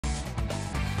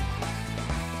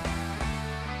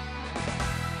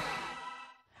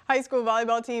High school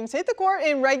volleyball teams hit the court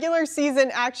in regular season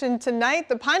action tonight.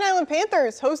 The Pine Island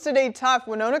Panthers hosted a tough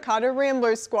Winona Cotter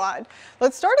Ramblers squad.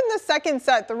 Let's start in the second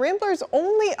set. The Ramblers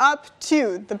only up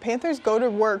 2. The Panthers go to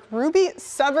work. Ruby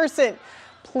Severson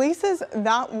places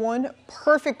that one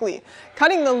perfectly,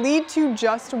 cutting the lead to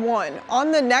just 1. On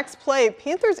the next play,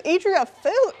 Panthers Adria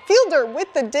Fielder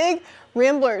with the dig.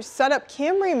 Ramblers set up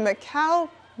Camry McCall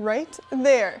right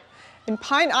there. And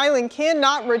Pine Island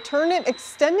cannot return it,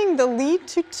 extending the lead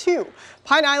to 2.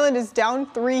 Pine Island is down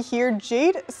 3 here.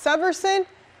 Jade Severson,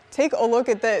 take a look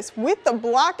at this. With the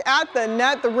block at the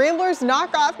net, the Ramblers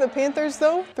knock off the Panthers,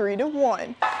 though,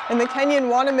 3-1. And the Kenyan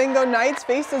Wanamingo Knights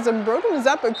faces the Brodom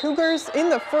Zeppa Cougars in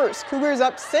the first. Cougars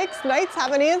up 6. Knights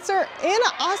have an answer. Anna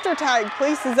Ostertag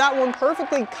places that one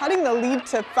perfectly, cutting the lead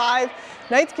to 5.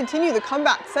 Knights continue the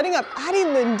comeback, setting up Addie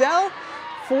Lindell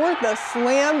for the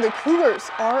slam. The Cougars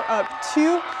are up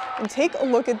 2. And take a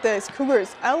look at this.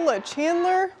 Cougars Ella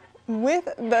Chandler with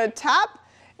the tap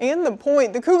and the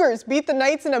point. The Cougars beat the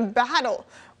Knights in a battle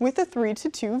with a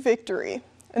 3-2 victory.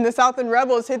 And the Southland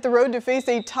Rebels hit the road to face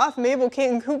a tough Mabel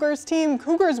Canton Cougars team.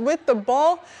 Cougars with the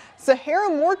ball. Sahara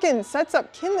Morgan sets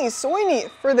up Kinley Soini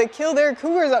for the kill there.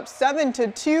 Cougars up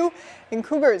 7-2. And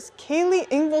Cougars Kaylee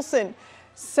Ingvelson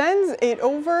sends it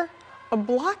over. A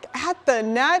block at the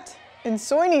net. And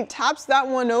Soini taps that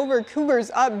one over.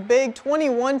 Cougars up big,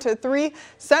 21-3.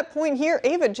 Set point here,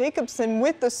 Ava Jacobson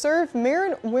with the serve.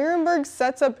 Maren Warenberg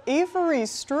sets up Avery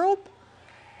Stroop.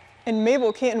 And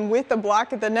Mabel Canton with the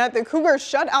block at the net. The Cougars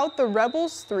shut out the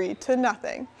Rebels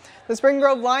 3-0. The Spring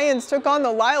Grove Lions took on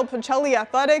the Lyle Pacelli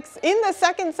Athletics. In the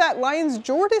second set, Lions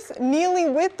Jordis Neely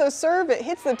with the serve. It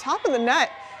hits the top of the net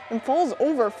and falls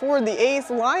over for the ace.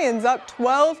 Lions up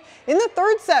 12. In the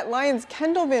third set, Lions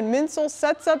Kendall Van Minsel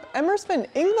sets up Emerson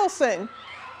Ingvelson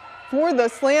for the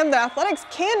slam. The Athletics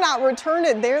cannot return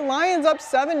it there. Lions up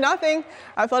 7-0.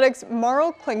 Athletics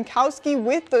Marl Klenkowski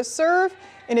with the serve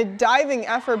in a diving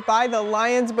effort by the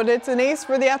Lions, but it's an ace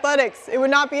for the Athletics. It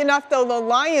would not be enough though. The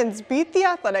Lions beat the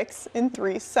Athletics in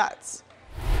 3 sets.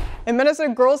 And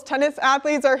Minnesota girls tennis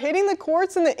athletes are hitting the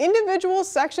courts in the individual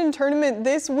section tournament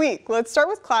this week. Let's start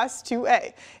with Class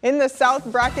 2A. In the South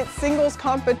Bracket singles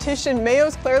competition,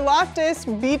 Mayo's Claire Loftus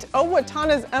beat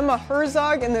Owatonna's Emma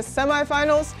Herzog in the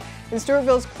semifinals, and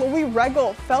Stewartville's Chloe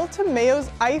Regal fell to Mayo's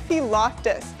Ivy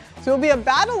Loftus. So it will be a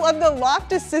battle of the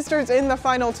Loftus sisters in the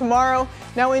final tomorrow.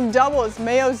 Now in doubles,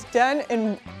 Mayo's Den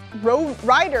and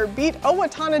Ryder beat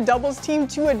Owatonna doubles team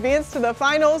to advance to the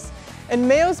finals. And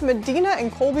Mayo's Medina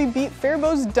and Colby beat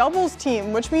Faribault's doubles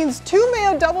team, which means 2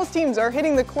 Mayo doubles teams are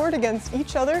hitting the court against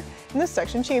each other in the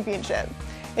section championship.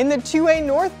 In the 2A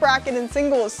North bracket in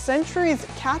singles, Century's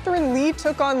Catherine Lee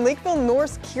took on Lakeville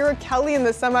North's Kira Kelly in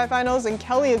the semifinals, and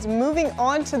Kelly is moving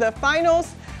on to the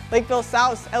finals. Lakeville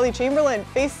South's Ellie Chamberlain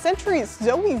faced Century's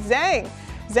Zoe Zhang.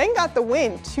 Zhang got the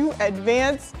win to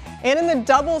advance. And in the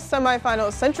doubles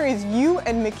semifinals, Century's Yu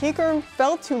and McKeeker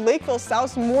fell to Lakeville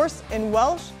South's Morse and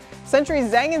Welsh.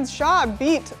 Century's Zhang and Shaw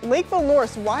beat Lakeville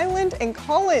North's Wyland and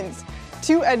Collins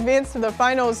to advance to the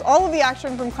finals. All of the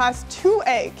action from Class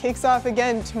 2A kicks off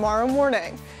again tomorrow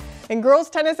morning. And girls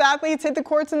tennis athletes hit the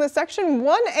courts in the Section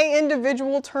 1A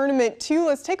individual tournament too.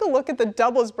 Let's take a look at the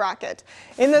doubles bracket.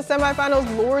 In the semifinals,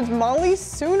 Lord's Molly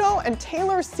Suno and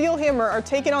Taylor Steelhammer are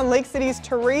taking on Lake City's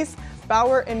Therese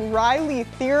Bauer and Riley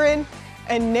Theron.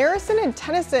 And Narrison and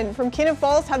Tennyson from Cannon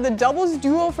Falls have the doubles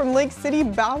duo from Lake City,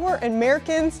 Bauer and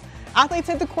Merkins. Athletes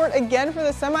hit the court again for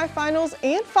the semifinals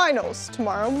and finals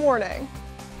tomorrow morning.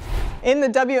 In the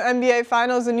WNBA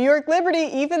Finals, the New York Liberty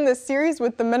evened the series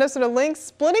with the Minnesota Lynx,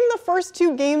 splitting the first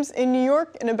 2 games in New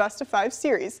York in a best-of-5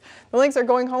 series. The Lynx are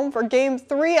going home for Game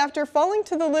 3 after falling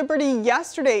to the Liberty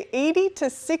yesterday,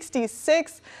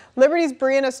 80-66. Liberty's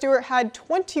Brianna Stewart had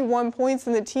 21 points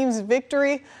in the team's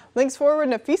victory. Lynx forward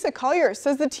Nafisa Collier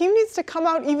says the team needs to come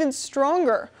out even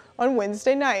stronger on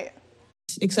Wednesday night.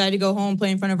 Excited to go home, play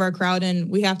in front of our crowd,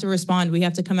 and we have to respond. We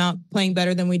have to come out playing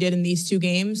better than we did in these 2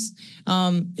 games.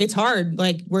 It's hard.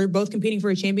 Like, we're both competing for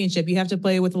a championship. You have to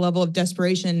play with a level of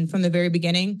desperation from the very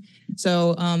beginning.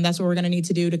 So that's what we're going to need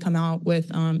to do to come out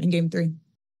with in Game 3.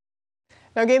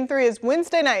 Now Game 3 is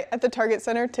Wednesday night at the Target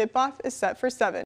Center. Tip-off is set for 7.